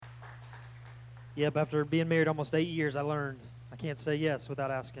Yep, after being married almost 8 years, I learned I can't say yes without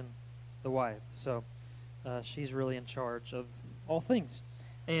asking the wife. So she's really in charge of all things.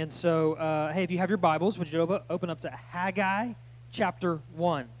 And so, hey, if you have your Bibles, would you open up to Haggai chapter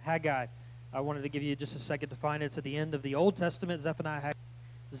 1? Haggai. I wanted to give you just a second to find it. It's at the end of the Old Testament, Zephaniah,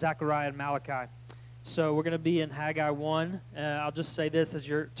 Zechariah, and Malachi. So we're going to be in Haggai 1. I'll just say this as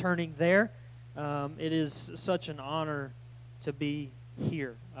you're turning there. It is such an honor to be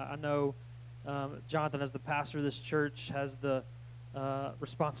here. I know Jonathan, as the pastor of this church, has the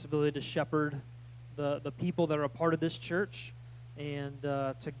responsibility to shepherd the people that are a part of this church and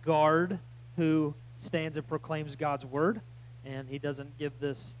to guard who stands and proclaims God's word. And he doesn't give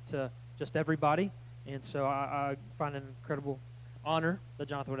this to just everybody. And so I find an incredible honor that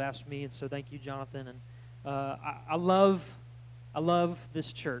Jonathan would ask me. And so thank you, Jonathan. And I love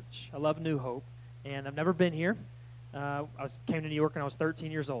this church. I love New Hope. And I've never been here. Came to New York when I was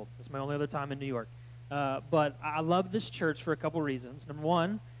 13 years old. It's my only other time in New York. But I love this church for a couple reasons. Number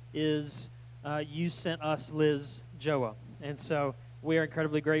one is you sent us Liz Joa. And so we are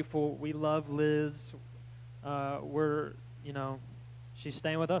incredibly grateful. We love Liz. She's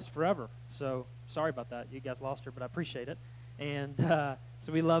staying with us forever. So sorry about that. You guys lost her, but I appreciate it. And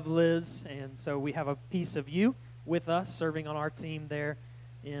so we love Liz. And so we have a piece of you with us serving on our team there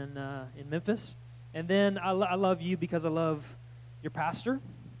in Memphis. And then I love you because I love your pastor,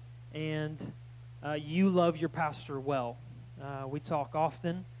 and you love your pastor well. We talk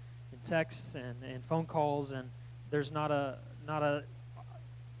often in texts and phone calls, and there's not a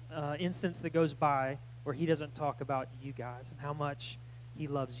instance that goes by where he doesn't talk about you guys and how much he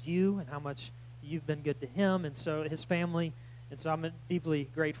loves you and how much you've been good to him, and so his family. And so I'm deeply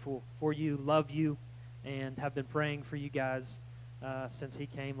grateful for you, love you, and have been praying for you guys since he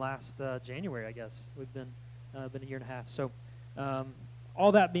came last January, I guess. We've been a year and a half. So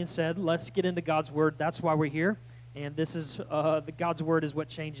all that being said, let's get into God's Word. That's why we're here. And this is God's Word is what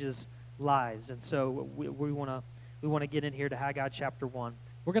changes lives. And so we want to get in here to Haggai chapter 1.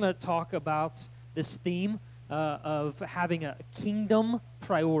 We're going to talk about this theme of having a kingdom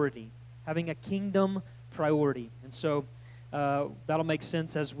priority. Having a kingdom priority. And so that'll make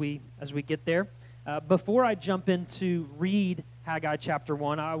sense as we get there. Before I jump into read Haggai chapter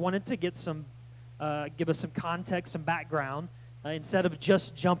 1, I wanted to give us some context, some background, instead of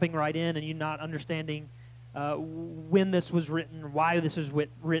just jumping right in and you not understanding when this was written, why this was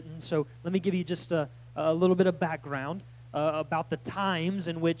written. So let me give you just a little bit of background about the times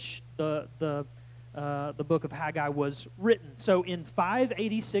in which the book of Haggai was written. So in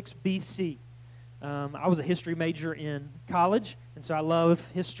 586 BC, I was a history major in college, and so I love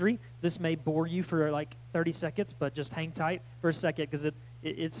history. This may bore you for like 30 seconds, but just hang tight for a second because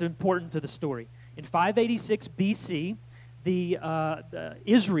it's important to the story. In 586 BC,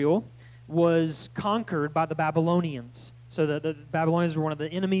 Israel was conquered by the Babylonians. So the Babylonians were one of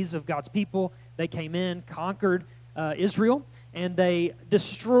the enemies of God's people. They came in, conquered Israel, and they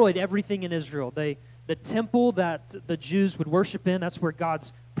destroyed everything in Israel. The temple that the Jews would worship in, that's where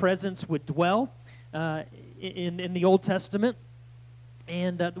God's presence would dwell. In the Old Testament,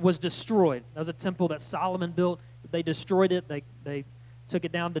 and was destroyed. That was a temple that Solomon built. They destroyed it. They took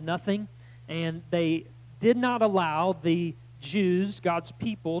it down to nothing, and they did not allow the Jews, God's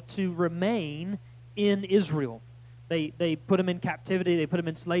people, to remain in Israel. They put them in captivity. They put them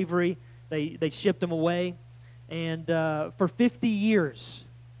in slavery. They shipped them away, and for 50 years,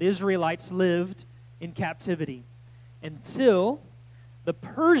 the Israelites lived in captivity until the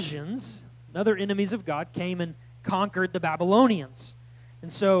Persians, other enemies of God, came and conquered the Babylonians.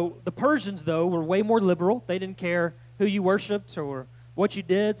 And so the Persians, though, were way more liberal. They didn't care who you worshiped or what you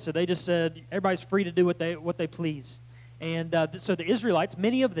did, so they just said everybody's free to do what they please. And so the Israelites,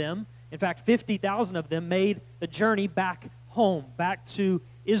 many of them, in fact 50,000 of them, made the journey back home, back to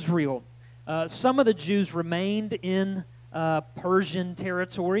Israel. Some of the Jews remained in Persian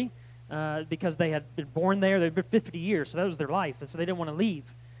territory because they had been born there. They'd been 50 years, so that was their life, and so they didn't want to leave.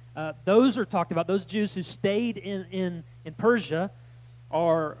 Those are talked about. Those Jews who stayed in Persia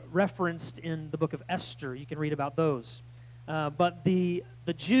are referenced in the book of Esther. You can read about those. But the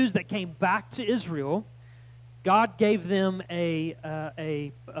Jews that came back to Israel, God gave them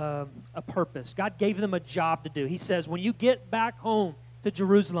a purpose. God gave them a job to do. He says, when you get back home to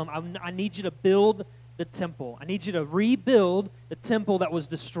Jerusalem, I need you to build the temple. I need you to rebuild the temple that was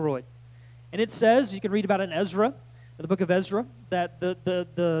destroyed. And it says, you can read about it in Ezra, the book of Ezra, that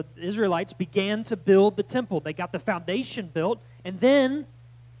the Israelites began to build the temple. They got the foundation built, and then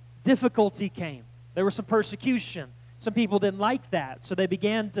difficulty came. There was some persecution. Some people didn't like that, so they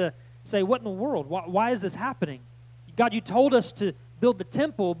began to say, what in the world? Why is this happening? God, you told us to build the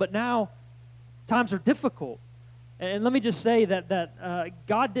temple, but now Times are difficult. And let me just say that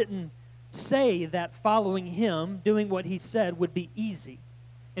God didn't say that following him, doing what he said, would be easy.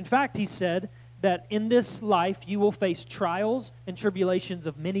 In fact, he said that in this life you will face trials and tribulations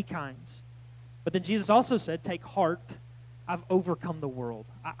of many kinds. But then Jesus also said, take heart, I've overcome the world.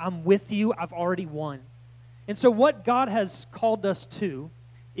 I'm with you, I've already won. And so what God has called us to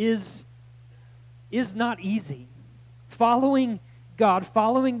is not easy. Following God,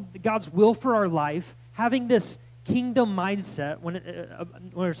 following God's will for our life, having this kingdom mindset, when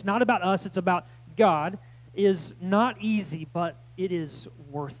it's not about us, it's about God, is not easy, but it is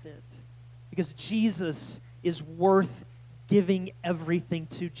worth it. Because Jesus is worth giving everything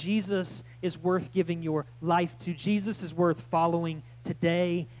to. Jesus is worth giving your life to. Jesus is worth following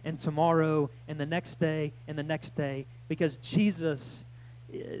today and tomorrow and the next day and the next day. Because Jesus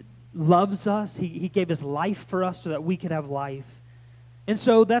loves us. He gave his life for us so that we could have life. And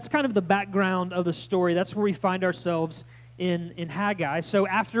so that's kind of the background of the story. That's where we find ourselves in Haggai. So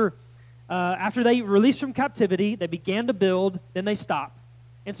after they released from captivity, they began to build, then they stopped.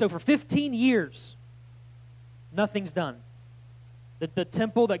 And so for 15 years, nothing's done. The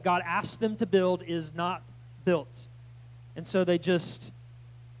temple that God asked them to build is not built. And so they just,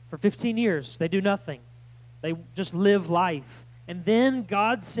 for 15 years, they do nothing. They just live life. And then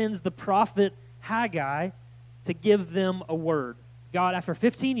God sends the prophet Haggai to give them a word. God, after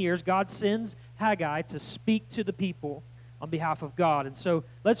 15 years, God sends Haggai to speak to the people on behalf of God. And so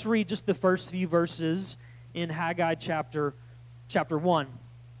let's read just the first few verses in Haggai chapter 1.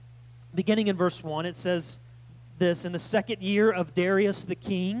 Beginning in verse 1, it says this, in the second year of Darius the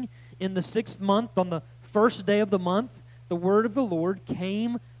king, in the 6th month, on the first day of the month, the word of the Lord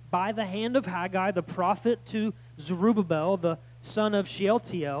came by the hand of Haggai the prophet to Zerubbabel, the son of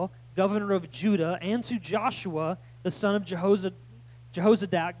Shealtiel, governor of Judah, and to Joshua, the son of Jehozadak,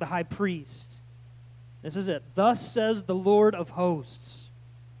 the high priest. This is it. Thus says the Lord of hosts,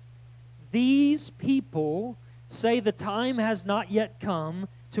 these people say the time has not yet come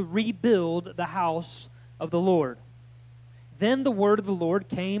to rebuild the house of the Lord. Then the word of the Lord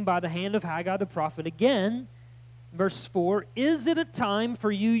came by the hand of Haggai the prophet again. Verse 4, is it a time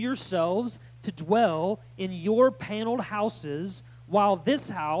for you yourselves to dwell in your paneled houses, while this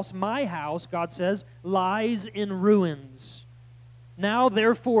house, my house, God says, lies in ruins? Now,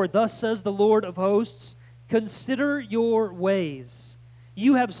 therefore, thus says the Lord of hosts, consider your ways.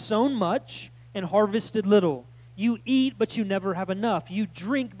 You have sown much and harvested little. You eat, but you never have enough. You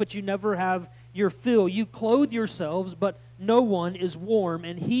drink, but you never have your fill. You clothe yourselves, but no one is warm.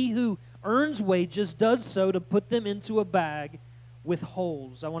 And he who earns wages does so to put them into a bag with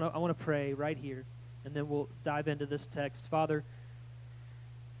holes. I want to pray right here, and then we'll dive into this text. Father,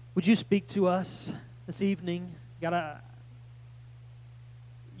 would you speak to us this evening? God,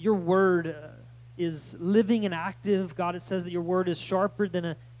 your word is living and active. God, it says that your word is sharper than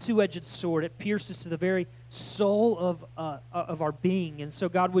a two-edged sword. It pierces to the very soul of our being. And so,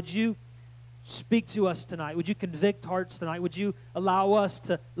 God, would you speak to us tonight? Would you convict hearts tonight? Would you allow us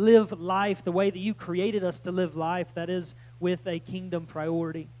to live life the way that you created us to live life, that is, with a kingdom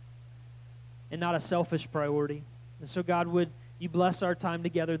priority and not a selfish priority? And so, God, would you bless our time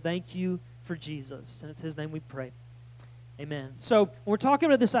together? Thank you for Jesus. And it's his name we pray. Amen. So when we're talking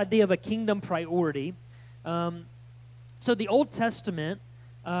about this idea of a kingdom priority, so the Old Testament,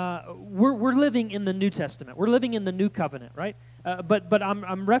 we're living in the New Testament. We're living in the New Covenant, right? But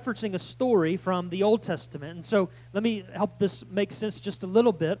I'm referencing a story from the Old Testament. And so let me help this make sense just a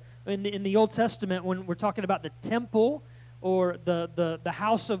little bit. In the Old Testament, when we're talking about the temple or the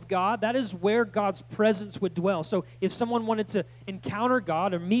house of God, that is where God's presence would dwell. So if someone wanted to encounter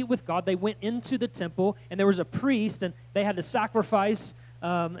God or meet with God, they went into the temple, and there was a priest, and they had to sacrifice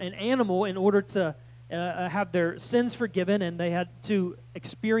an animal in order to have their sins forgiven, and they had to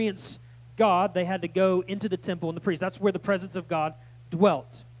experience God. They had to go into the temple and the priest. That's where the presence of God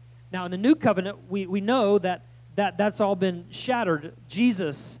dwelt. Now, in the New Covenant, we know that's all been shattered.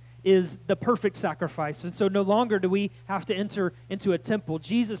 Jesus is the perfect sacrifice. And so no longer do we have to enter into a temple.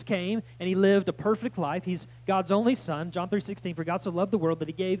 Jesus came and he lived a perfect life. He's God's only son. John 3:16, for God so loved the world that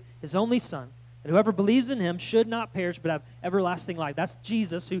he gave his only son. And whoever believes in him should not perish but have everlasting life. That's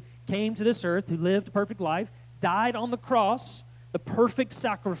Jesus who came to this earth, who lived a perfect life, died on the cross, the perfect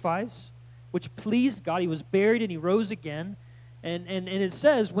sacrifice, which pleased God. He was buried and he rose again. And it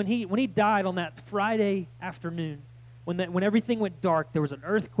says when he died on that Friday afternoon, when everything went dark, there was an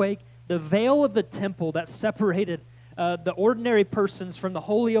earthquake. The veil of the temple that separated the ordinary persons from the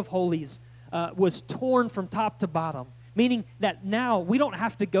Holy of Holies was torn from top to bottom, meaning that now we don't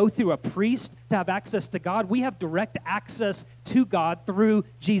have to go through a priest to have access to God. We have direct access to God through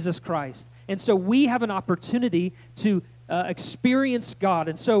Jesus Christ. And so we have an opportunity to experience God.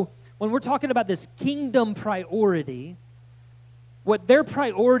 And so when we're talking about this kingdom priority, what their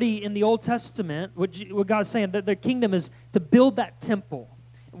priority in the Old Testament, what God's saying, that their kingdom is to build that temple.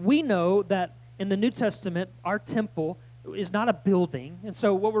 We know that in the New Testament, our temple is not a building. And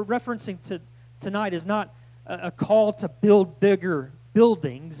so what we're referencing tonight is not a call to build bigger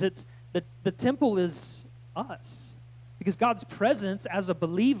buildings. It's the temple is us. Because God's presence as a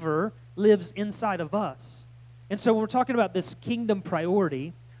believer lives inside of us. And so when we're talking about this kingdom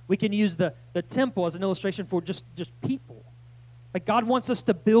priority, we can use the temple as an illustration for just people. Like God wants us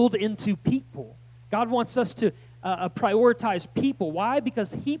to build into people. God wants us to prioritize people. Why?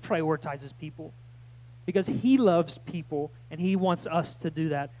 Because He prioritizes people. Because He loves people, and He wants us to do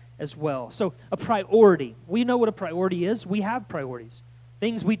that as well. So a priority. We know what a priority is. We have priorities.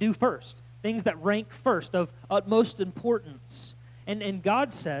 Things we do first. Things that rank first, of utmost importance. And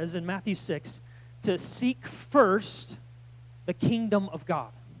God says in Matthew 6 to seek first the kingdom of God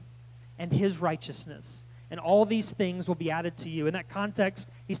and His righteousness. And all these things will be added to you. In that context,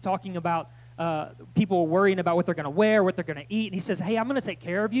 He's talking about people worrying about what they're going to wear, what they're going to eat. And He says, hey, I'm going to take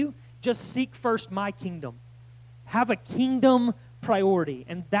care of you. Just seek first my kingdom. Have a kingdom priority.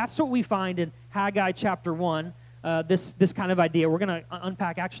 And that's what we find in Haggai chapter 1. This kind of idea. We're going to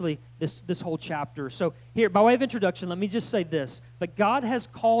unpack actually this whole chapter. So here, by way of introduction, let me just say this. That God has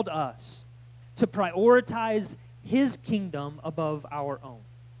called us to prioritize His kingdom above our own.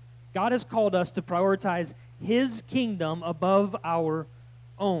 God has called us to prioritize His kingdom above our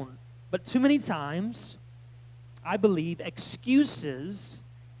own. But too many times, I believe, excuses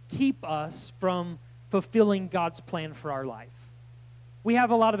keep us from fulfilling God's plan for our life. We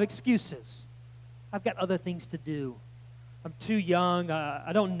have a lot of excuses. I've got other things to do. I'm too young.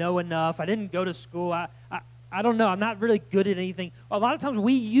 I don't know enough. I didn't go to school. I don't know. I'm not really good at anything. A lot of times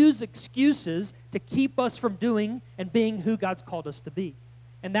we use excuses to keep us from doing and being who God's called us to be.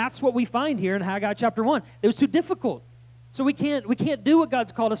 And that's what we find here in Haggai chapter 1. It was too difficult. So we can't do what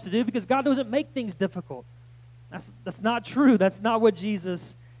God's called us to do because God doesn't make things difficult. That's not true. That's not what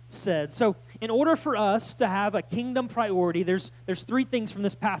Jesus said. So in order for us to have a kingdom priority, there's three things from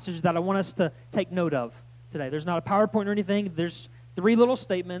this passage that I want us to take note of today. There's not a PowerPoint or anything. There's three little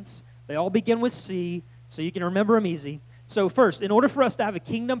statements. They all begin with C, so you can remember them easy. So first, in order for us to have a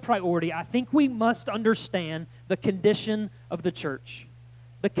kingdom priority, I think we must understand the condition of the church.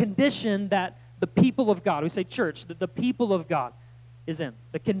 The condition that the people of God, we say church, that the people of God is in.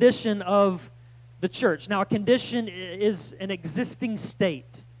 The condition of the church. Now, a condition is an existing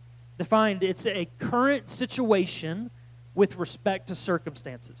state. Defined, it's a current situation with respect to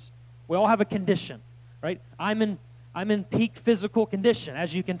circumstances. We all have a condition, right? I'm in peak physical condition,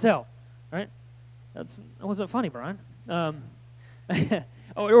 as you can tell, right? That wasn't funny, Brian.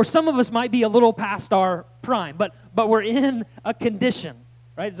 Or some of us might be a little past our prime, but we're in a condition,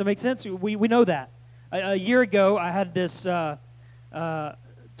 right? Does that make sense? We know that. A year ago, I had this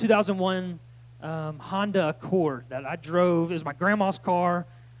 2001 Honda Accord that I drove. It was my grandma's car.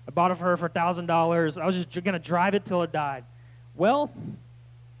 I bought it for her for $1,000. I was just going to drive it till it died. Well,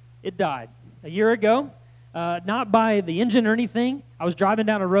 it died. A year ago, not by the engine or anything. I was driving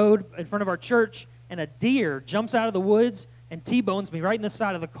down a road in front of our church, and a deer jumps out of the woods and T-bones me right in the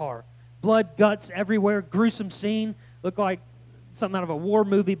side of the car. Blood, guts everywhere, gruesome scene. Looked like something out of a war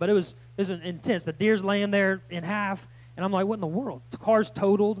movie, but it was intense. The deer's laying there in half, and I'm like, what in the world? The car's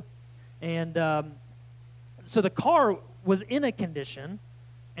totaled. And so the car was in a condition,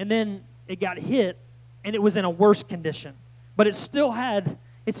 and then it got hit, and it was in a worse condition. But it still had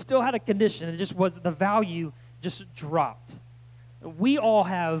a condition. It just was, the value just dropped. We all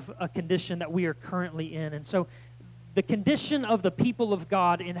have a condition that we are currently in. And so the condition of the people of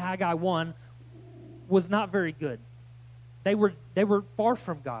God in Haggai 1 was not very good. They were far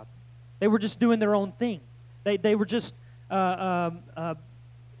from God. They were just doing their own thing. They were just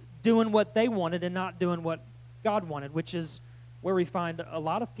doing what they wanted and not doing what God wanted, which is where we find a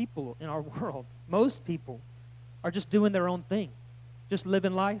lot of people in our world. Most people are just doing their own thing, just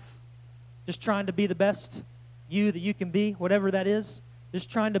living life, just trying to be the best you that you can be, whatever that is, just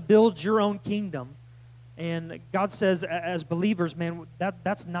trying to build your own kingdom. And God says, as believers, man,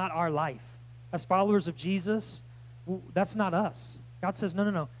 that's not our life. As followers of Jesus, that's not us. God says,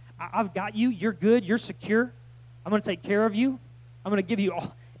 no, I've got you. You're good. You're secure. I'm going to take care of you. I'm going to give you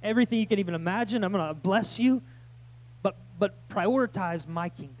everything you can even imagine. I'm going to bless you. But prioritize my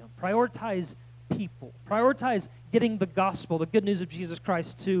kingdom. Prioritize people. Prioritize getting the gospel, the good news of Jesus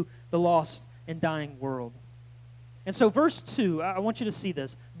Christ, to the lost and dying world. And so verse 2, I want you to see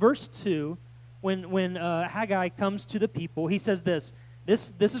this. Verse 2, when Haggai comes to the people, he says this,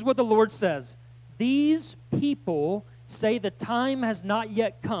 This is what the Lord says. These people say the time has not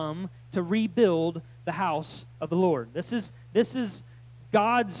yet come to rebuild the house of the Lord. This is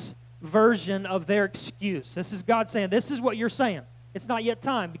God's version of their excuse. This is God saying, this is what you're saying. It's not yet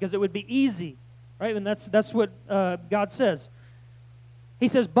time because it would be easy, right? And that's what God says. He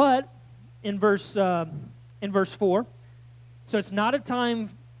says, but in verse 4, so it's not a time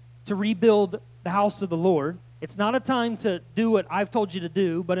to rebuild the house of the Lord. It's not a time to do what I've told you to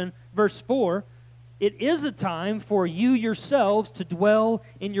do, but in verse 4, it is a time for you yourselves to dwell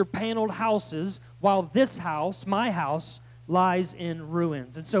in your paneled houses while this house, my house, lies in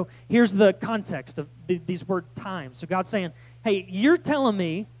ruins. And so here's the context of these word times. So God's saying, hey, you're telling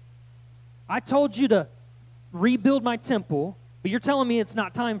me, I told you to rebuild my temple, but you're telling me it's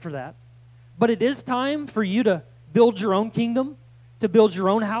not time for that. But it is time for you to build your own kingdom, to build your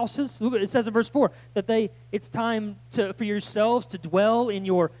own houses. It says in verse 4 that it's time for yourselves to dwell in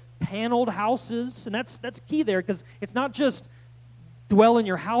your paneled houses. And that's key there, because it's not just dwell in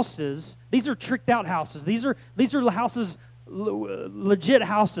your houses. These are tricked out houses. These are houses, legit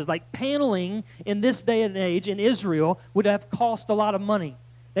houses. Like paneling in this day and age in Israel would have cost a lot of money.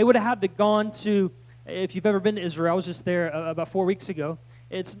 They would have had to gone to, if you've ever been to Israel, I was just there about 4 weeks ago.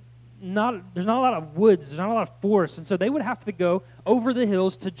 There's not a lot of woods, there's not a lot of forest, and so they would have to go over the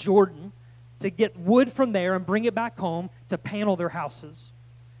hills to Jordan to get wood from there and bring it back home to panel their houses,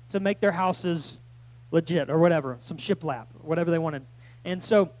 to make their houses legit or whatever, some shiplap, or whatever they wanted. And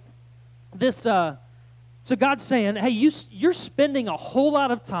so so God's saying, hey, you're spending a whole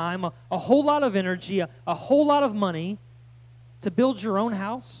lot of time, a whole lot of energy, a whole lot of money to build your own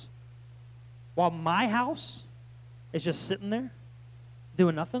house, while my house is just sitting there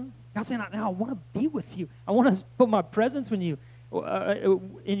doing nothing. God's saying, now I want to be with you. I want to put my presence in you,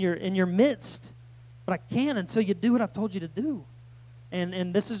 in your midst, but I can't until you do what I've told you to do.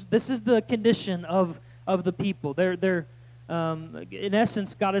 And this is the condition of the people. They're in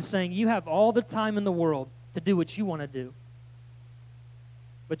essence, God is saying, you have all the time in the world to do what you want to do,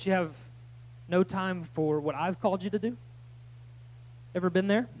 but you have no time for what I've called you to do. Ever been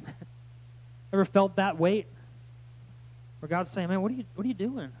there? Ever felt that weight? Where God's saying, man, what are you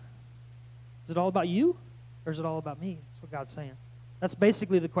doing? Is it all about you, or is it all about me? That's what God's saying. That's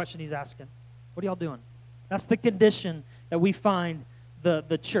basically the question he's asking. What are y'all doing? That's the condition that we find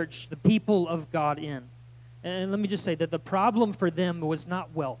the church, the people of God in. And let me just say that the problem for them was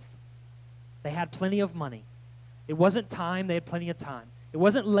not wealth. They had plenty of money. It wasn't time. They had plenty of time. It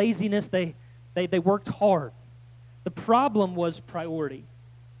wasn't laziness. They worked hard. The problem was priority.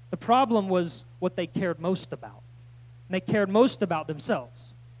 The problem was what they cared most about. And they cared most about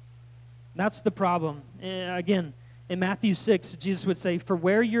themselves. And that's the problem. Again, in Matthew 6, Jesus would say, for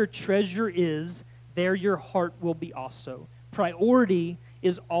where your treasure is, there your heart will be also. Priority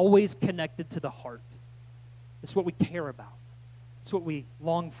is always connected to the heart. It's what we care about. It's what we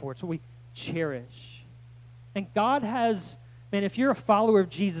long for. It's what we cherish. And God has, man, if you're a follower of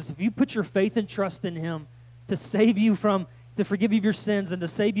Jesus, if you put your faith and trust in Him to save you to forgive you of your sins and to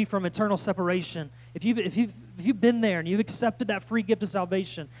save you from eternal separation, if you've been there and you've accepted that free gift of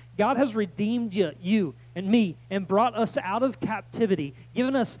salvation, God has redeemed you and me and brought us out of captivity,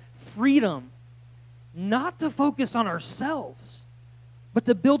 given us freedom, not to focus on ourselves, but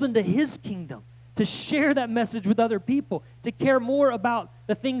to build into His kingdom, to share that message with other people, to care more about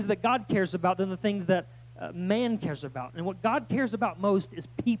the things that God cares about than the things that man cares about. And what God cares about most is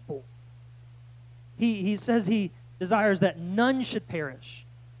people. He says He desires that none should perish,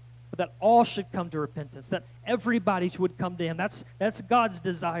 but that all should come to repentance, that everybody would come to Him. That's God's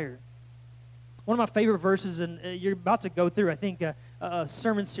desire. One of my favorite verses, and you're about to go through, I think, a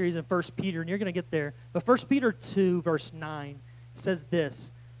sermon series in 1 Peter, and you're going to get there. But 1 Peter 2, verse 9 says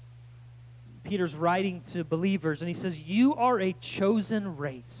this. Peter's writing to believers, and he says, you are a chosen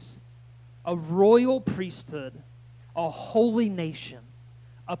race, a royal priesthood, a holy nation,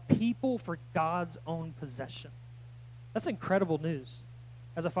 a people for God's own possession. That's incredible news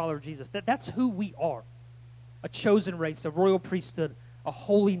as a follower of Jesus. That's who we are. A chosen race, a royal priesthood, a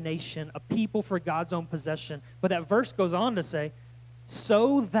holy nation, a people for God's own possession. But that verse goes on to say,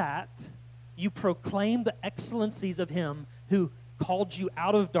 so that you proclaim the excellencies of Him who called you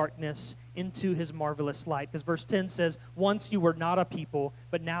out of darkness into His marvelous light. Because verse 10 says, once you were not a people,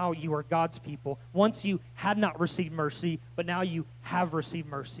 but now you are God's people. Once you had not received mercy, but now you have received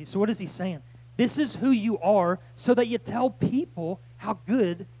mercy. So what is he saying? This is who you are so that you tell people how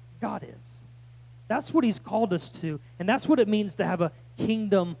good God is. That's what He's called us to, and that's what it means to have a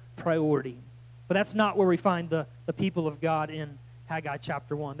kingdom priority. But that's not where we find the people of God in Haggai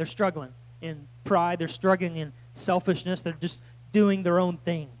chapter 1. They're struggling in pride. They're struggling in selfishness. They're just doing their own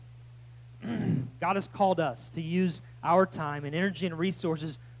thing. God has called us to use our time and energy and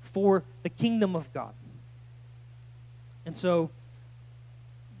resources for the kingdom of God. And so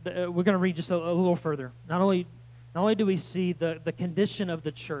we're going to read just a little further. Not only do we see the condition of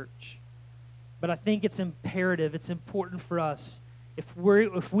the church, but I think it's imperative, it's important for us,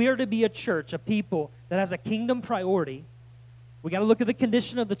 if we are to be a church, a people that has a kingdom priority, we got to look at the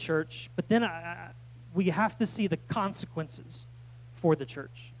condition of the church, but then we have to see the consequences for the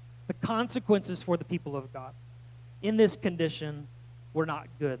church, the consequences for the people of God. In this condition, we're not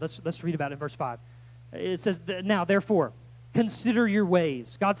good. Let's read about it in verse 5. It says, now, therefore, consider your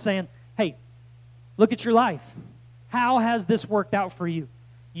ways. God's saying, hey, look at your life. How has this worked out for you?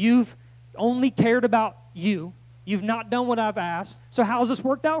 You've only cared about you. You've not done what I've asked. So how has this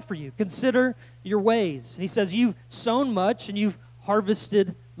worked out for you? Consider your ways. And he says, you've sown much and you've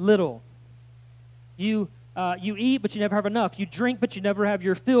harvested little. You eat, but you never have enough. You drink, but you never have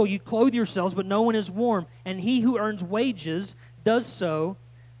your fill. You clothe yourselves, but no one is warm. And he who earns wages does so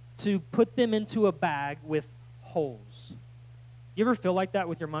to put them into a bag with holes. You ever feel like that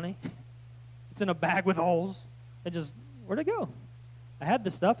with your money? It's in a bag with holes. And just, where'd it go? I had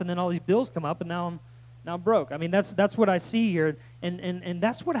this stuff, and then all these bills come up, and now I'm broke. I mean, that's what I see here, and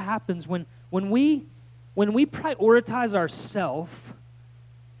that's what happens when we prioritize ourselves.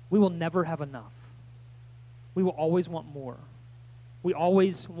 We will never have enough. We will always want more. We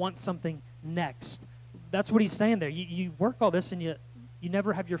always want something next. That's what he's saying there. You work all this, and you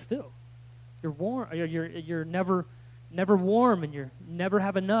never have your fill. You're warm. You're never warm, and you never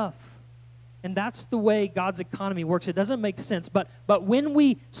have enough. And that's the way God's economy works. It doesn't make sense. But when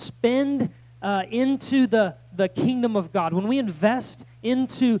we spend into the kingdom of God, when we invest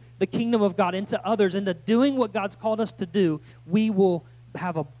into the kingdom of God, into others, into doing what God's called us to do, we will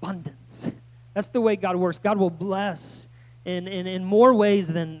have abundance. That's the way God works. God will bless in more ways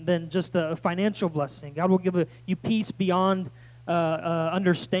than just a financial blessing. God will give you peace beyond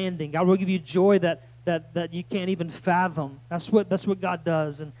understanding. God will give you joy that you can't even fathom. That's what God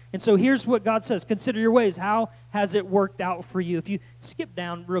does. And so here's what God says. Consider your ways. How has it worked out for you? If you skip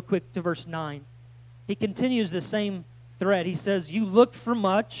down real quick to verse 9, he continues the same thread. He says, you looked for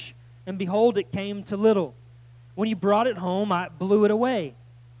much, and behold, it came to little. When you brought it home, I blew it away.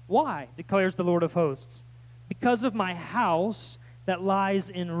 Why? Declares the Lord of hosts. Because of my house that lies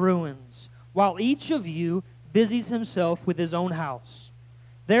in ruins, while each of you busies himself with his own house.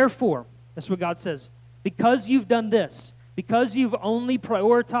 Therefore, that's what God says. Because you've done this, because you've only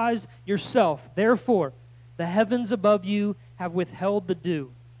prioritized yourself, therefore, the heavens above you have withheld the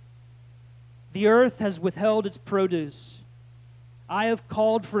dew. The earth has withheld its produce. I have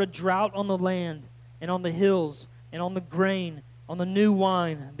called for a drought on the land and on the hills and on the grain, on the new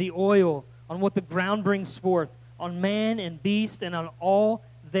wine, the oil, on what the ground brings forth, on man and beast and on all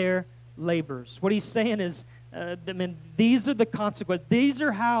their labors. What he's saying is, these are the consequences. These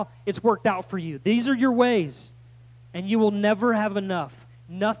are how it's worked out for you. These are your ways. And you will never have enough.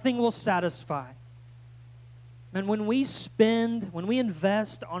 Nothing will satisfy. And when we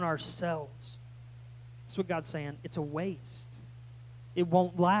invest on ourselves, that's what God's saying, it's a waste. It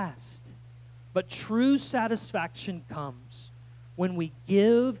won't last. But true satisfaction comes when we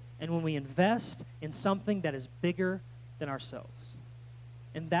give and when we invest in something that is bigger than ourselves.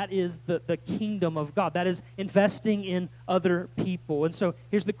 And that is the kingdom of God. That is investing in other people. And so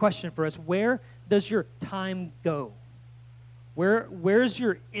here's the question for us. Where does your time go? Where's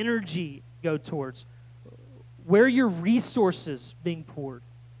your energy go towards? Where are your resources being poured?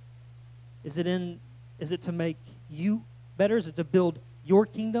 Is it to make you better? Is it to build your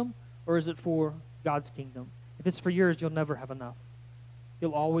kingdom? Or is it for God's kingdom? If it's for yours, you'll never have enough.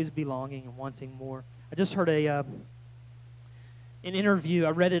 You'll always be longing and wanting more. I just heard an interview. I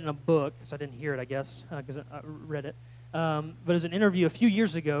read it in a book, so I didn't hear it, I guess, because I read it. But it was an interview a few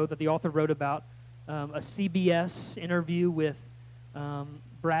years ago that the author wrote about, a CBS interview with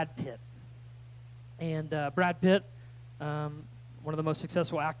Brad Pitt. And Brad Pitt, one of the most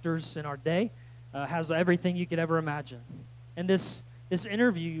successful actors in our day, has everything you could ever imagine. And this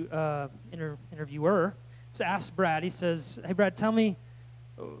interviewer asked Brad, he says, hey, Brad, tell me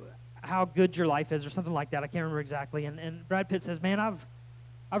how good your life is, or something like that. I can't remember exactly. And Brad Pitt says, man,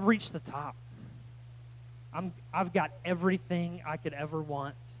 I've reached the top. I've got everything I could ever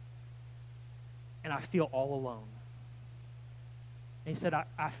want, and I feel all alone. And he said,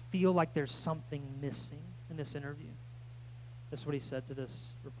 I feel like there's something missing in this interview. That's what he said to this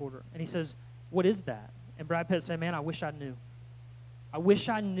reporter. And he says, what is that? And Brad Pitt said, man, I wish I knew. I wish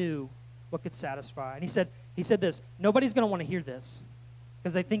I knew what could satisfy. And he said this, nobody's going to want to hear this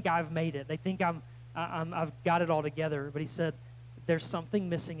because they think I've made it. They think I've got it all together. But he said, there's something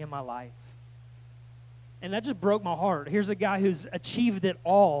missing in my life. And that just broke my heart. Here's a guy who's achieved it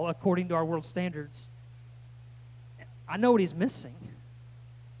all according to our world standards. I know what he's missing.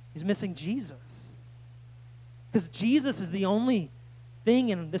 He's missing Jesus. Because Jesus is the only thing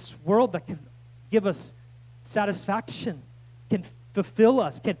in this world that can give us satisfaction, can fulfill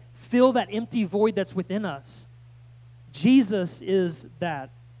us, can fill that empty void that's within us. Jesus is that.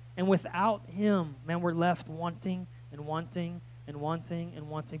 And without him, man, we're left wanting and wanting and wanting and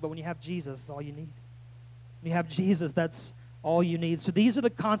wanting. But when you have Jesus, it's all you need. When you have Jesus, that's all you need. So these are the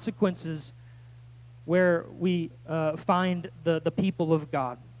consequences where we find the people of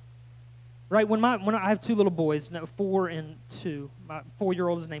God. Right? When I have two little boys, 4 and 2. My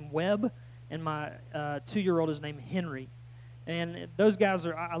 4-year-old is named Webb, and my 2-year-old is named Henry. And those guys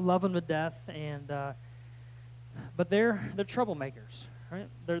I love them to death, and but they're troublemakers. Right?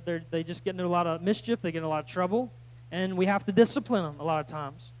 They just get into a lot of mischief. They get in a lot of trouble, and we have to discipline them a lot of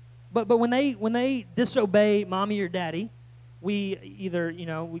times. But when they disobey mommy or daddy, we either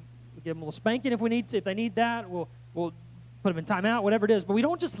we give them a little spanking if we need to. If they need that, we'll put them in timeout, whatever it is. But we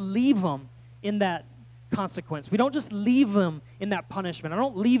don't just leave them in that consequence. We don't just leave them in that punishment. I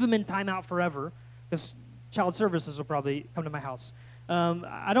don't leave them in timeout forever, because child services will probably come to my house.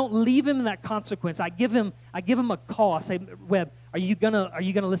 I don't leave him in that consequence. I give him a call. I say, Webb, are you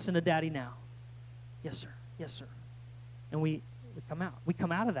gonna listen to Daddy now? Yes, sir. Yes, sir. And we come out. We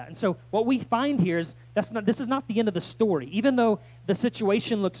come out of that. And so what we find here is this is not the end of the story. Even though the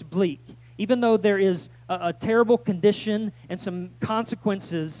situation looks bleak, even though there is a terrible condition and some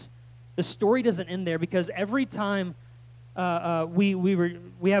consequences, the story doesn't end there, because every time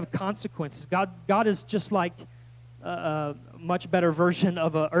we have consequences, God is just like a much better version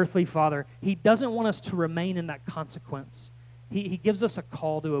of an earthly father. He doesn't want us to remain in that consequence. He gives us a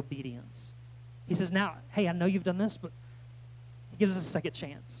call to obedience. He says, now, hey, I know you've done this, but he gives us a second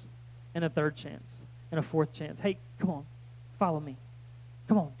chance, and a third chance, and a fourth chance. Hey, come on, follow me.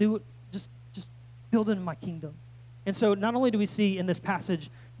 Come on, do it. Just build into my kingdom. And so not only do we see in this passage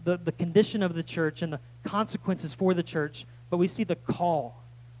the condition of the church and the consequences for the church, but we see the call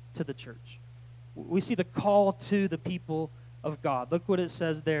to the church. We see the call to the people of God. Look what it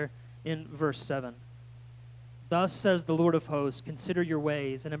says there in verse 7. Thus says the Lord of hosts, consider your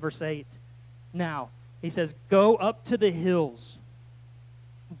ways. And in verse 8, now, he says, go up to the hills.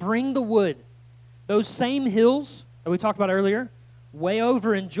 Bring the wood. Those same hills that we talked about earlier, way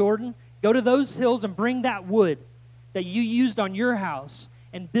over in Jordan, go to those hills and bring that wood that you used on your house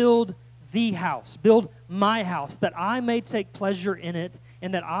and build the house. Build my house, that I may take pleasure in it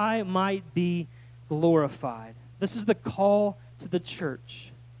and that I might be glorified. This is the call to the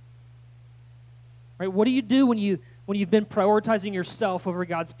church. Right? What do you do when you've been prioritizing yourself over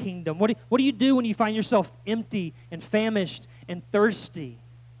God's kingdom? What do you do when you find yourself empty and famished and thirsty?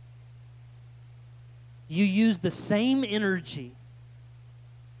 You use the same energy,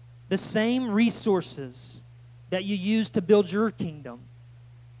 the same resources that you use to build your kingdom,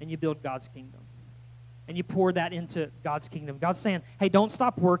 and you build God's kingdom. And you pour that into God's kingdom. God's saying, hey, don't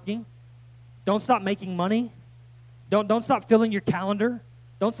stop working. Don't stop making money. Don't stop filling your calendar.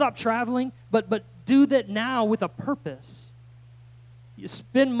 Don't stop traveling. But do that now with a purpose. You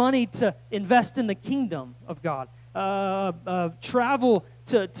spend money to invest in the kingdom of God. Travel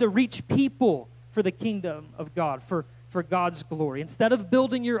to reach people for the kingdom of God, for God's glory. Instead of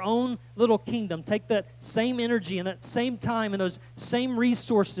building your own little kingdom, take that same energy and that same time and those same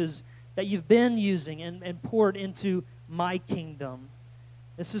resources that you've been using and poured into my kingdom.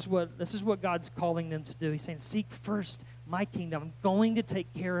 This is what God's calling them to do. He's saying, seek first my kingdom. I'm going to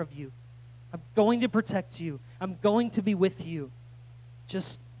take care of you. I'm going to protect you. I'm going to be with you.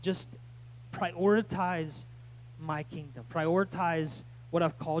 Just prioritize my kingdom. Prioritize what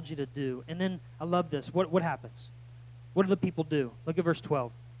I've called you to do. And then, I love this. What happens? What do the people do? Look at verse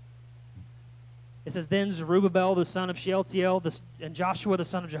 12. It says, then Zerubbabel the son of Shealtiel and Joshua the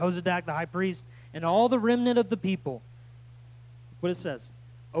son of Jehozadak the high priest and all the remnant of the people, what it says,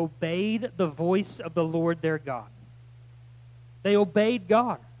 obeyed the voice of the Lord their God. They obeyed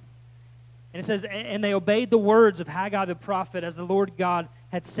God. And it says, and they obeyed the words of Haggai the prophet as the Lord God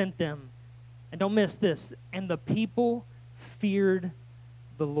had sent them. And don't miss this. And the people feared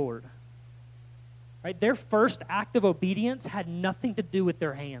the Lord. Right? Their first act of obedience had nothing to do with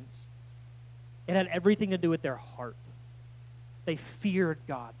their hands. It had everything to do with their heart. They feared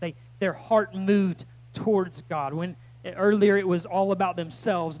God. Their heart moved towards God. When earlier it was all about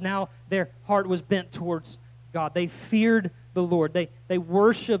themselves, now their heart was bent towards God. They feared the Lord. They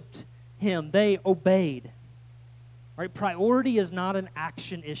worshiped Him. They obeyed. Right? Priority is not an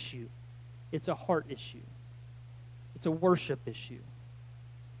action issue. It's a heart issue. It's a worship issue.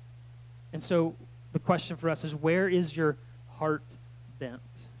 And so the question for us is, where is your heart bent?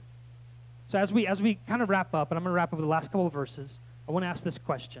 So as we kind of wrap up, and I'm going to wrap up with the last couple of verses, I want to ask this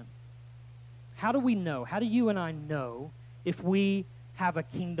question. How do we know, how do you and I know if we have a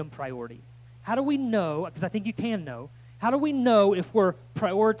kingdom priority? How do we know, because I think you can know, how do we know if we're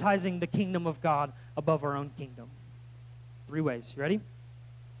prioritizing the kingdom of God above our own kingdom? 3 ways. You ready?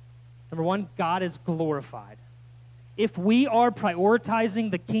 Number 1, God is glorified. If we are prioritizing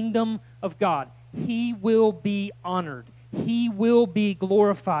the kingdom of God, He will be honored. He will be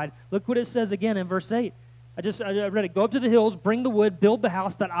glorified. Look what it says again in verse 8. I read it. Go up to the hills, bring the wood, build the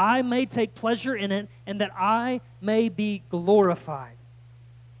house, that I may take pleasure in it, and that I may be glorified.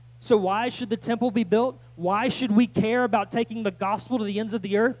 So why should the temple be built? Why should we care about taking the gospel to the ends of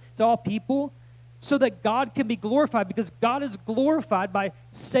the earth, to all people? So that God can be glorified, because God is glorified by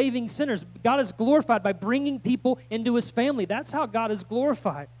saving sinners. God is glorified by bringing people into His family. That's how God is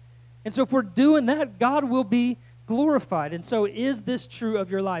glorified. And so if we're doing that, God will be glorified. And so is this true of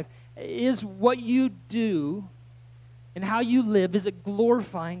your life? Is what you do and how you live, is it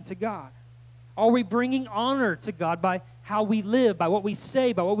glorifying to God? Are we bringing honor to God by how we live, by what we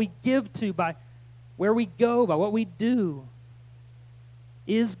say, by what we give to, by where we go, by what we do?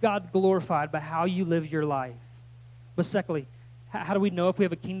 Is God glorified by how you live your life? But secondly, how do we know if we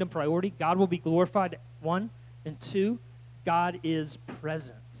have a kingdom priority? God will be glorified, 1. And 2, God is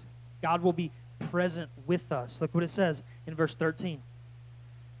present. God will be present with us. Look what it says in verse 13.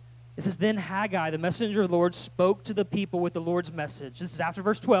 It says, then Haggai, the messenger of the Lord, spoke to the people with the Lord's message. This is after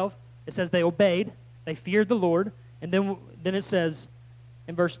verse 12. It says they obeyed, they feared the Lord. And then it says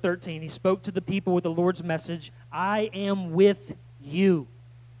in verse 13, he spoke to the people with the Lord's message, I am with you,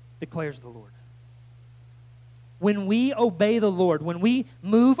 declares the Lord. When we obey the Lord, when we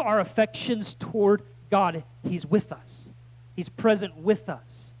move our affections toward God, He's with us. He's present with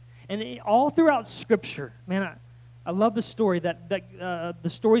us. And all throughout Scripture, man, I love the story the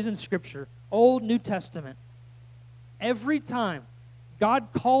stories in Scripture, Old, New Testament. Every time God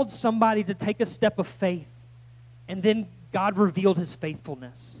called somebody to take a step of faith, and then God revealed His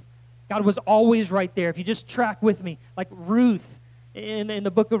faithfulness. God was always right there. If you just track with me, like Ruth, in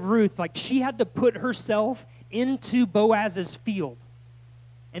the book of Ruth, like she had to put herself into Boaz's field,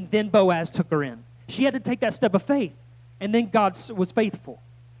 and then Boaz took her in. She had to take that step of faith, and then God was faithful.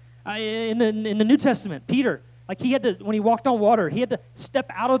 In the New Testament, Peter, like he had to, when he walked on water, he had to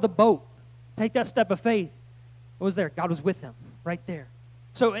step out of the boat, take that step of faith. What was there? God was with him, right there.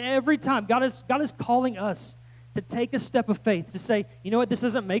 So every time, God is calling us to take a step of faith, to say, you know what, this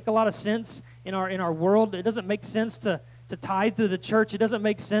doesn't make a lot of sense in our world. It doesn't make sense to tithe to the church. It doesn't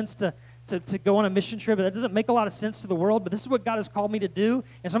make sense to go on a mission trip. That doesn't make a lot of sense to the world, but this is what God has called me to do,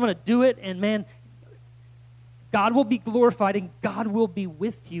 and so I'm going to do it, and man, God will be glorified, and God will be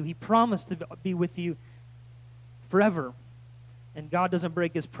with you. He promised to be with you forever, and God doesn't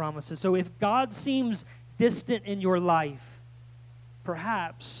break His promises. So if God seems distant in your life,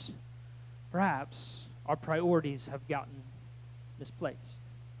 perhaps our priorities have gotten misplaced.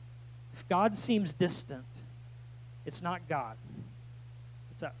 If God seems distant, it's not God,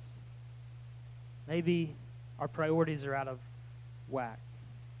 it's us. Maybe our priorities are out of whack.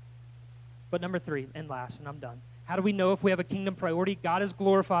 But number 3, and last, and I'm done. How do we know if we have a kingdom priority? God is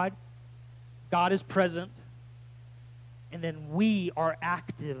glorified, God is present, and then we are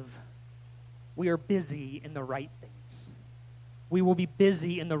active. We are busy in the right things. We will be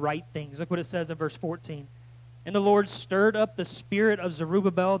busy in the right things. Look what it says in verse 14. And the Lord stirred up the spirit of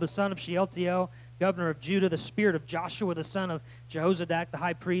Zerubbabel, the son of Shealtiel, governor of Judah, the spirit of Joshua, the son of Jehozadak, the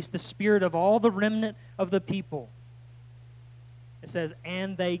high priest, the spirit of all the remnant of the people. It says,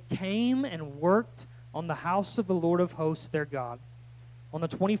 and they came and worked on the house of the Lord of hosts, their God, on the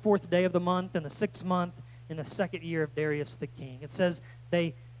 24th day of the month, in the 6th month, in the 2nd year of Darius the king. It says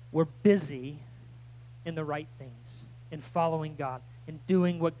they were busy in the right things, in following God, in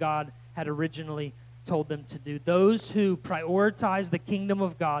doing what God had originally told them to do. Those who prioritize the kingdom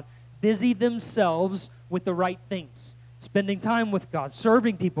of God busy themselves with the right things, spending time with God,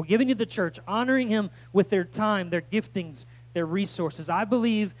 serving people, giving to the church, honoring Him with their time, their giftings, their resources. I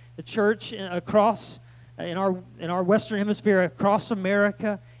believe the church across in our Western Hemisphere, across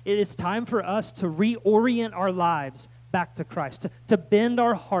America, it is time for us to reorient our lives back to Christ, to bend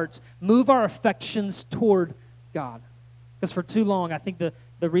our hearts, move our affections toward God. Because for too long, I think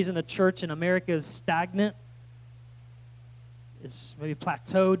the reason the church in America is stagnant, is maybe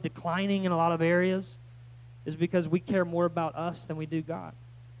plateaued, declining in a lot of areas, is because we care more about us than we do God.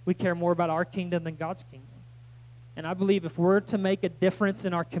 We care more about our kingdom than God's kingdom. And I believe if we're to make a difference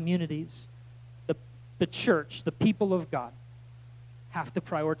in our communities, the the church, the people of God, have to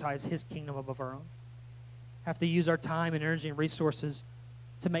prioritize his kingdom above our own. Have to use our time and energy and resources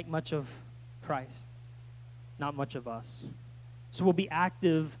to make much of Christ, not much of us. So we'll be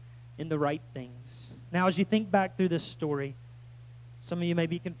active in the right things. Now, as you think back through this story, some of you may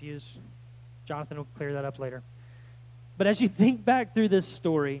be confused. Jonathan will clear that up later. But as you think back through this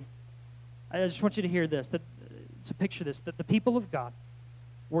story, I just want you to hear this, to picture this, that the people of God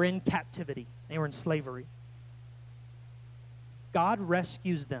were in captivity. They were in slavery. God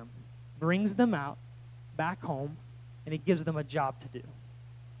rescues them, brings them out, back home, and he gives them a job to do.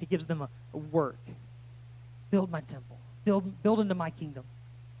 He gives them a work. Build my temple. Build into my kingdom.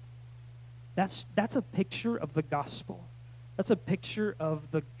 That's a picture of the gospel. That's a picture of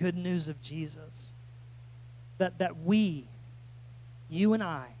the good news of Jesus. That we, you and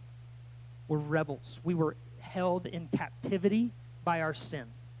I, were rebels. We were held in captivity by our sin.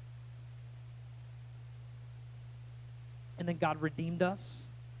 And then God redeemed us.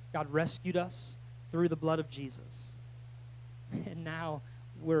 God rescued us through the blood of Jesus. And now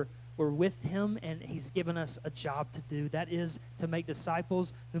we're with him, and he's given us a job to do. That is to make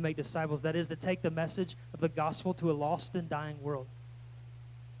disciples who make disciples. That is to take the message of the gospel to a lost and dying world.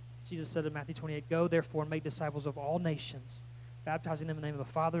 Jesus said in Matthew 28, "Go, therefore, and make disciples of all nations, baptizing them in the name of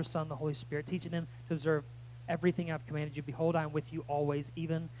the Father, Son, and the Holy Spirit, teaching them to observe everything I've commanded you. Behold, I am with you always,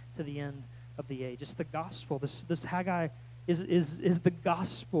 even to the end of the age." It's the gospel. This Haggai is the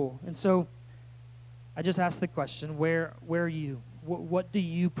gospel. And so I just asked the question, where are you? What do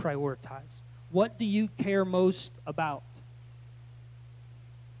you prioritize? What do you care most about?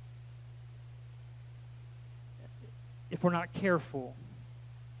 If we're not careful,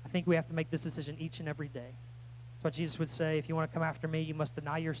 I think we have to make this decision each and every day. That's why Jesus would say, if you want to come after me, you must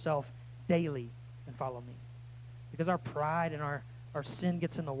deny yourself daily and follow me. Because our pride and our sin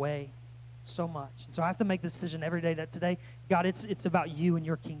gets in the way so much. And so I have to make the decision every day that today, God, it's about you and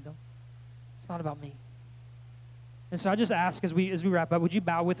your kingdom. It's not about me. And so I just ask as we wrap up, would you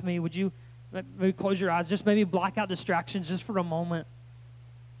bow with me? Would you maybe close your eyes? Just maybe block out distractions just for a moment.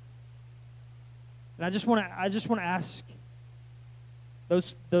 And I just want to ask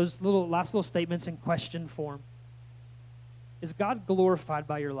those last little statements in question form. Is God glorified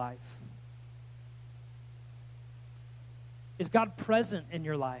by your life? Is God present in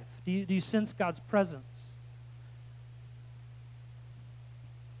your life? Do you sense God's presence?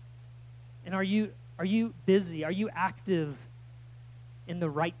 And are you busy? Are you active in the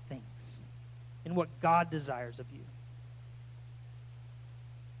right things? In what God desires of you?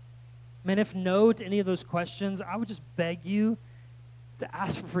 Man, if no to any of those questions, I would just beg you to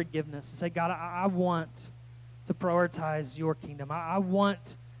ask for forgiveness and say, God, I want to prioritize your kingdom. I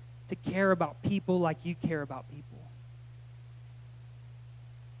want to care about people like you care about people.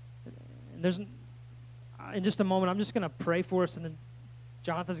 And in just a moment, I'm just going to pray for us, and then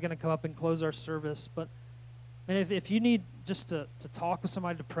Jonathan's going to come up and close our service. But man, if you need just to talk with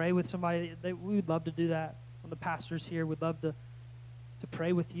somebody, to pray with somebody, we would love to do that. One of the pastors here would love to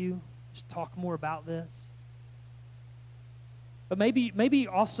pray with you, just talk more about this. But maybe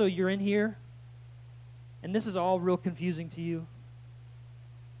also you're in here, and this is all real confusing to you,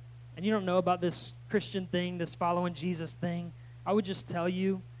 and you don't know about this Christian thing, this following Jesus thing. I would just tell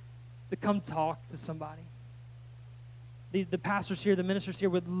you to come talk to somebody. The pastors here, the ministers here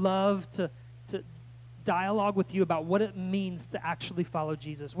would love to dialogue with you about what it means to actually follow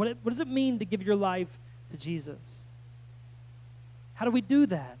Jesus. What does it mean to give your life to Jesus? How do we do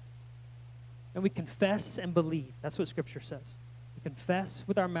that? And we confess and believe. That's what Scripture says. We confess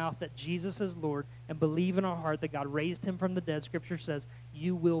with our mouth that Jesus is Lord and believe in our heart that God raised him from the dead. Scripture says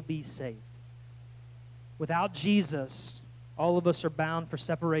you will be saved. Without Jesus, all of us are bound for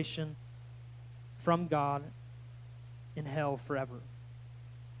separation from God in hell forever.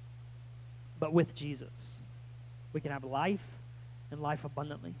 But with Jesus, we can have life and life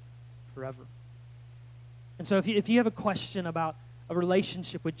abundantly forever. And so if you have a question about a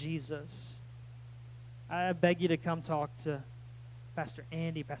relationship with Jesus, I beg you to come talk to Pastor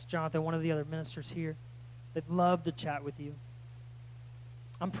Andy, Pastor Jonathan, one of the other ministers here. They'd love to chat with you.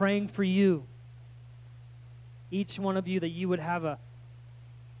 I'm praying for you, each one of you, that you would have a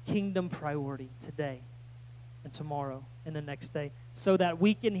kingdom priority today and tomorrow and the next day, so that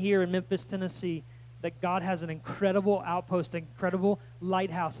we can hear in Memphis, Tennessee, that God has an incredible outpost, an incredible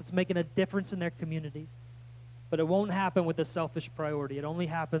lighthouse that's making a difference in their community. But it won't happen with a selfish priority. It only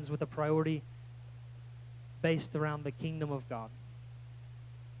happens with a priority based around the kingdom of God.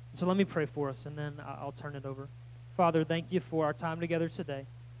 So let me pray for us, and then I'll turn it over. Father, thank you for our time together today.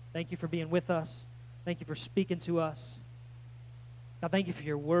 Thank you for being with us. Thank you for speaking to us. God, thank you for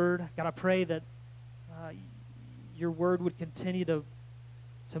your word. God, I pray that your word would continue to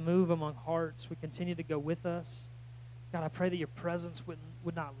move among hearts, would continue to go with us. God, I pray that your presence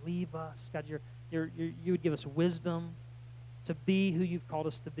would not leave us. God, you would give us wisdom to be who you've called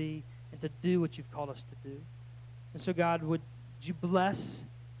us to be and to do what you've called us to do. And so, God, would you bless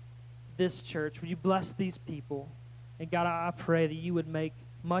this church? Would you bless these people? And God, I pray that you would make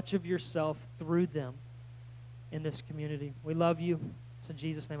much of yourself through them in this community. We love you. It's in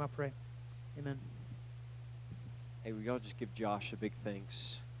Jesus' name I pray. Amen. Hey, we all just give Josh a big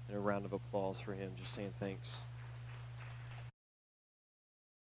thanks and a round of applause for him, just saying thanks.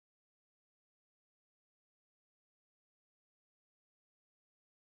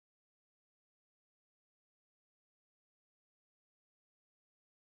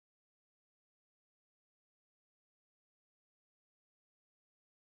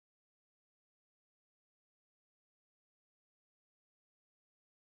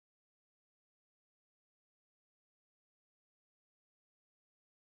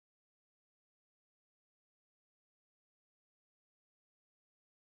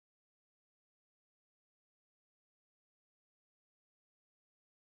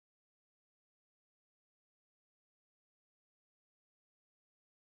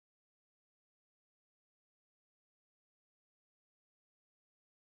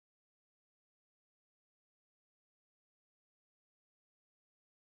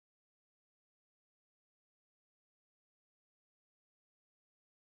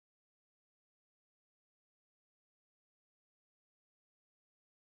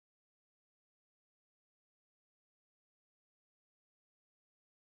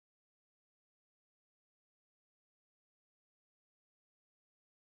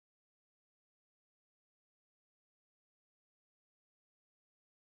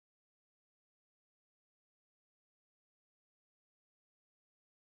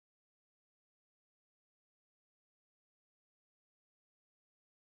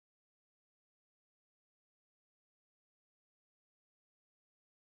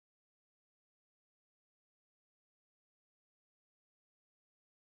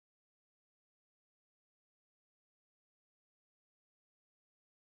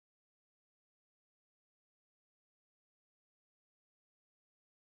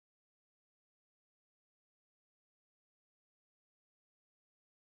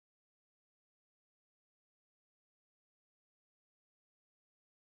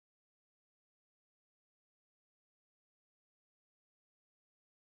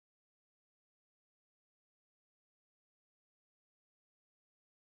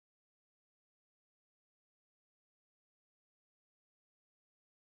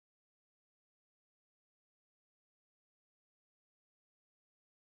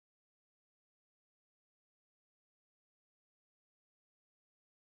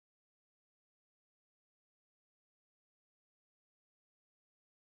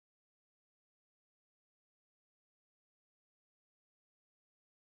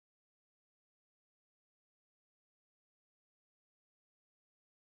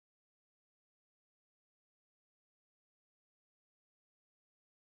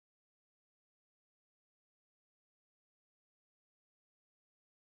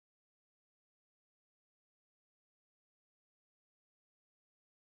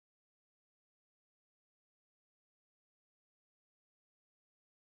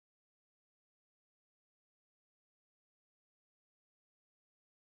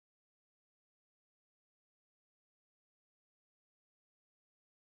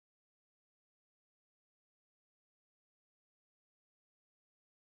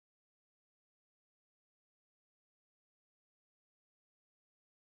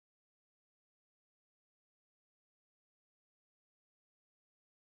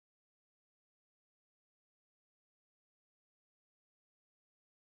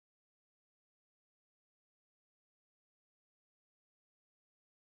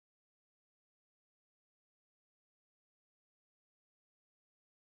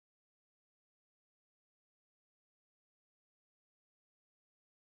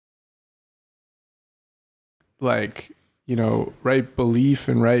 Like, right belief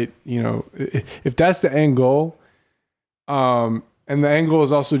and right, if that's the end goal, and the end goal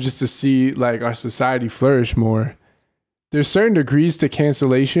is also just to see like our society flourish more, there's certain degrees to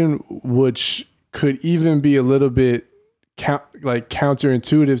cancellation which could even be a little bit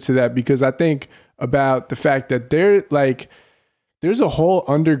counterintuitive to that, because I think about the fact that there's a whole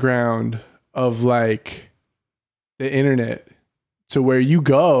underground of like the internet, to where you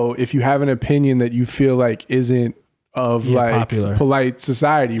go if you have an opinion that you feel like isn't of like popular polite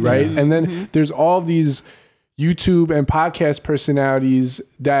society, right? And then there's all these YouTube and podcast personalities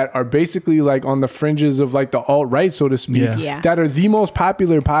that are basically like on the fringes of like the alt-right, so to speak, that are the most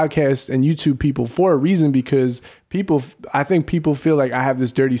popular podcast and YouTube people for a reason, because I think people feel like I have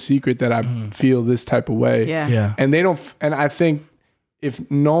this dirty secret that I feel this type of way. Yeah. And they don't, and I think if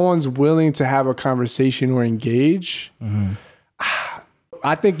no one's willing to have a conversation or engage,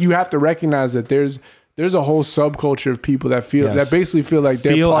 I think you have to recognize that there's a whole subculture of people that that basically feel like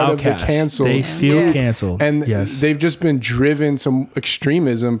they're part outcast. of the cancel. They feel canceled. And they've just been driven to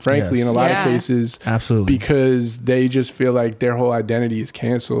extremism, frankly, in a lot of cases. Absolutely. Because they just feel like their whole identity is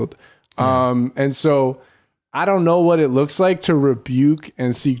canceled. And so I don't know what it looks like to rebuke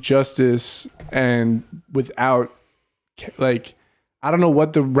and seek justice and without, like, I don't know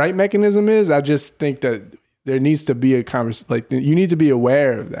what the right mechanism is. I just think that there needs to be a conversation. Like, you need to be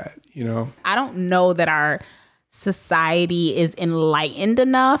aware of that, you know? I don't know that our society is enlightened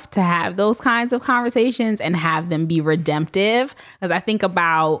enough to have those kinds of conversations and have them be redemptive. Because I think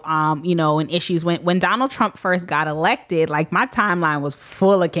about, in issues when Donald Trump first got elected, like my timeline was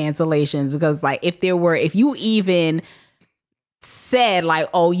full of cancellations, because like if you even said like,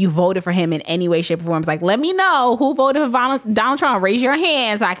 oh, you voted for him in any way, shape, or form, it's like, let me know who voted for Donald Trump. Raise your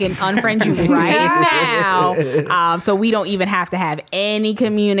hand so I can unfriend you right now. So we don't even have to have any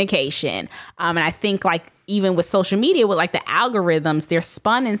communication. And I think like even with social media, with like the algorithms, they're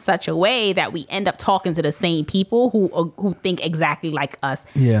spun in such a way that we end up talking to the same people who think exactly like us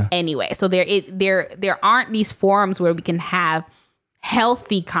anyway. So there aren't these forums where we can have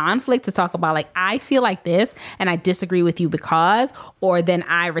healthy conflict to talk about like, I feel like this and I disagree with you because, or then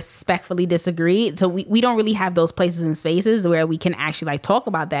I respectfully disagree. So we don't really have those places and spaces where we can actually like talk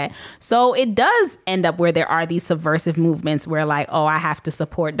about that. So it does end up where there are these subversive movements where like, oh, I have to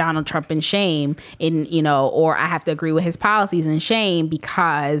support Donald Trump in shame or I have to agree with his policies in shame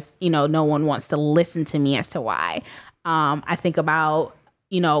because, no one wants to listen to me as to why. I think about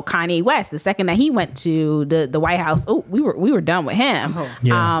Kanye West, the second that he went to the White House, we were done with him.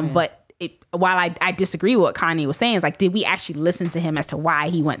 But while I disagree with what Kanye was saying, it's like, did we actually listen to him as to why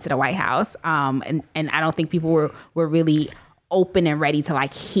he went to the White House? And I don't think people were really open and ready to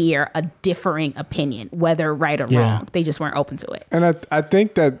like hear a differing opinion, whether right or wrong. They just weren't open to it. And I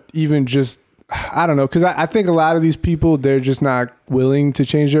think that even just, I don't know, because I think a lot of these people, they're just not willing to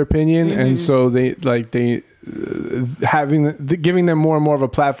change their opinion. And so giving them more and more of a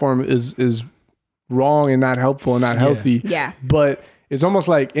platform is wrong and not helpful and not healthy. But it's almost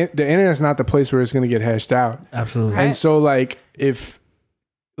like the internet's not the place where it's going to get hashed out. Absolutely. And so like if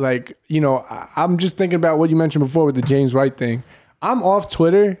like, I'm just thinking about what you mentioned before with the James White thing. I'm off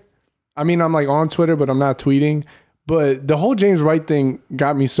Twitter. I mean, I'm like on Twitter, but I'm not tweeting. But the whole James White thing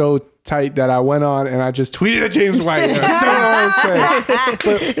got me so tight that I went on and I just tweeted at James White.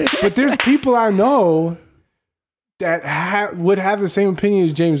 But there's people I know that would have the same opinion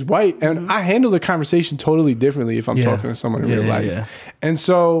as James White, and I handle the conversation totally differently if I'm talking to someone in real life. And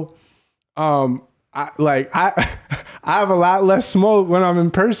so, I have a lot less smoke when I'm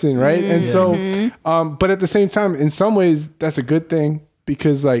in person, right? And so, but at the same time, in some ways, that's a good thing,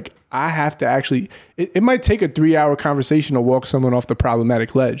 because like I have to actually, it might take a 3-hour conversation to walk someone off the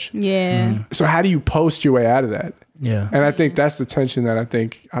problematic ledge. So how do you post your way out of that? And I think that's the tension that I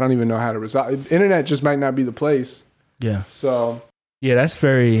don't even know how to resolve. Internet just might not be the place. So that's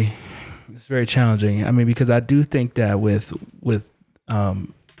very challenging. I mean, because I do think that with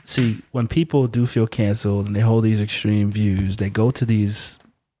when people do feel canceled and they hold these extreme views, they go to these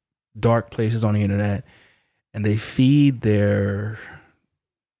dark places on the internet and they feed their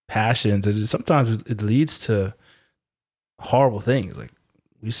passions, and sometimes it leads to horrible things. Like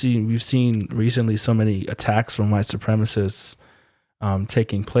we've seen recently so many attacks from white supremacists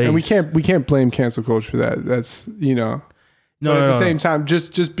taking place, and we can't blame cancel culture for that. That's But at the same time,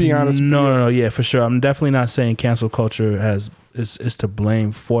 just being honest. No, yeah, for sure. I'm definitely not saying cancel culture is to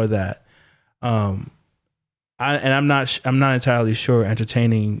blame for that. I'm not entirely sure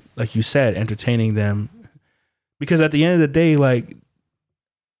entertaining, like you said, entertaining them, because at the end of the day, like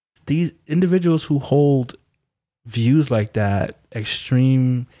these individuals who hold views like that,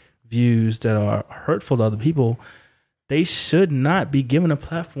 extreme views that are hurtful to other people, they should not be given a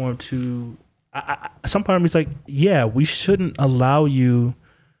platform to. Some part of me is like, yeah, we shouldn't allow you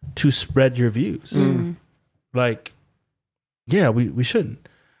to spread your views. Like, yeah, we shouldn't,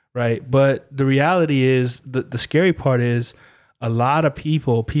 right? But the reality is, the scary part is, a lot of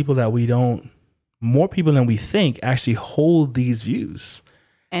people that we don't, more people than we think actually hold these views.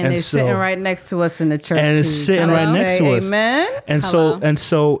 And they're sitting right next to us in the church. And it's sitting right next to us. Amen. And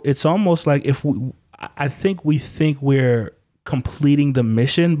so it's almost like I think we think we're completing the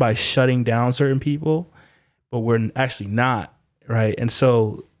mission by shutting down certain people, but we're actually not, right? And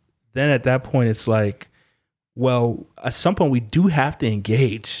so then at that point, it's like, well, at some point we do have to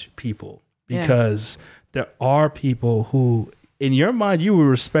engage people because there are people who, in your mind, you would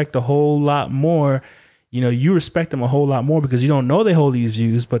respect a whole lot more. You know, you respect them a whole lot more because you don't know they hold these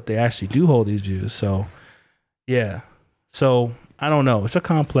views, but they actually do hold these views. So, yeah. So, I don't know. It's a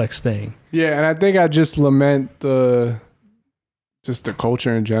complex thing. Yeah, and I think I just lament the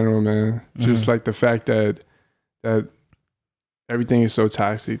culture in general, man. Just like the fact that everything is so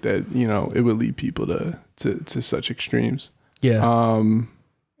toxic that, you know, it would lead people to such extremes. Yeah.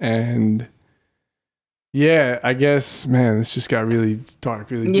 And yeah, I guess, man, this just got really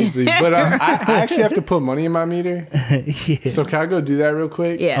dark, really deeply. But I actually have to put money in my meter. Yeah. So can I go do that real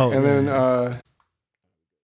quick? Yeah. And then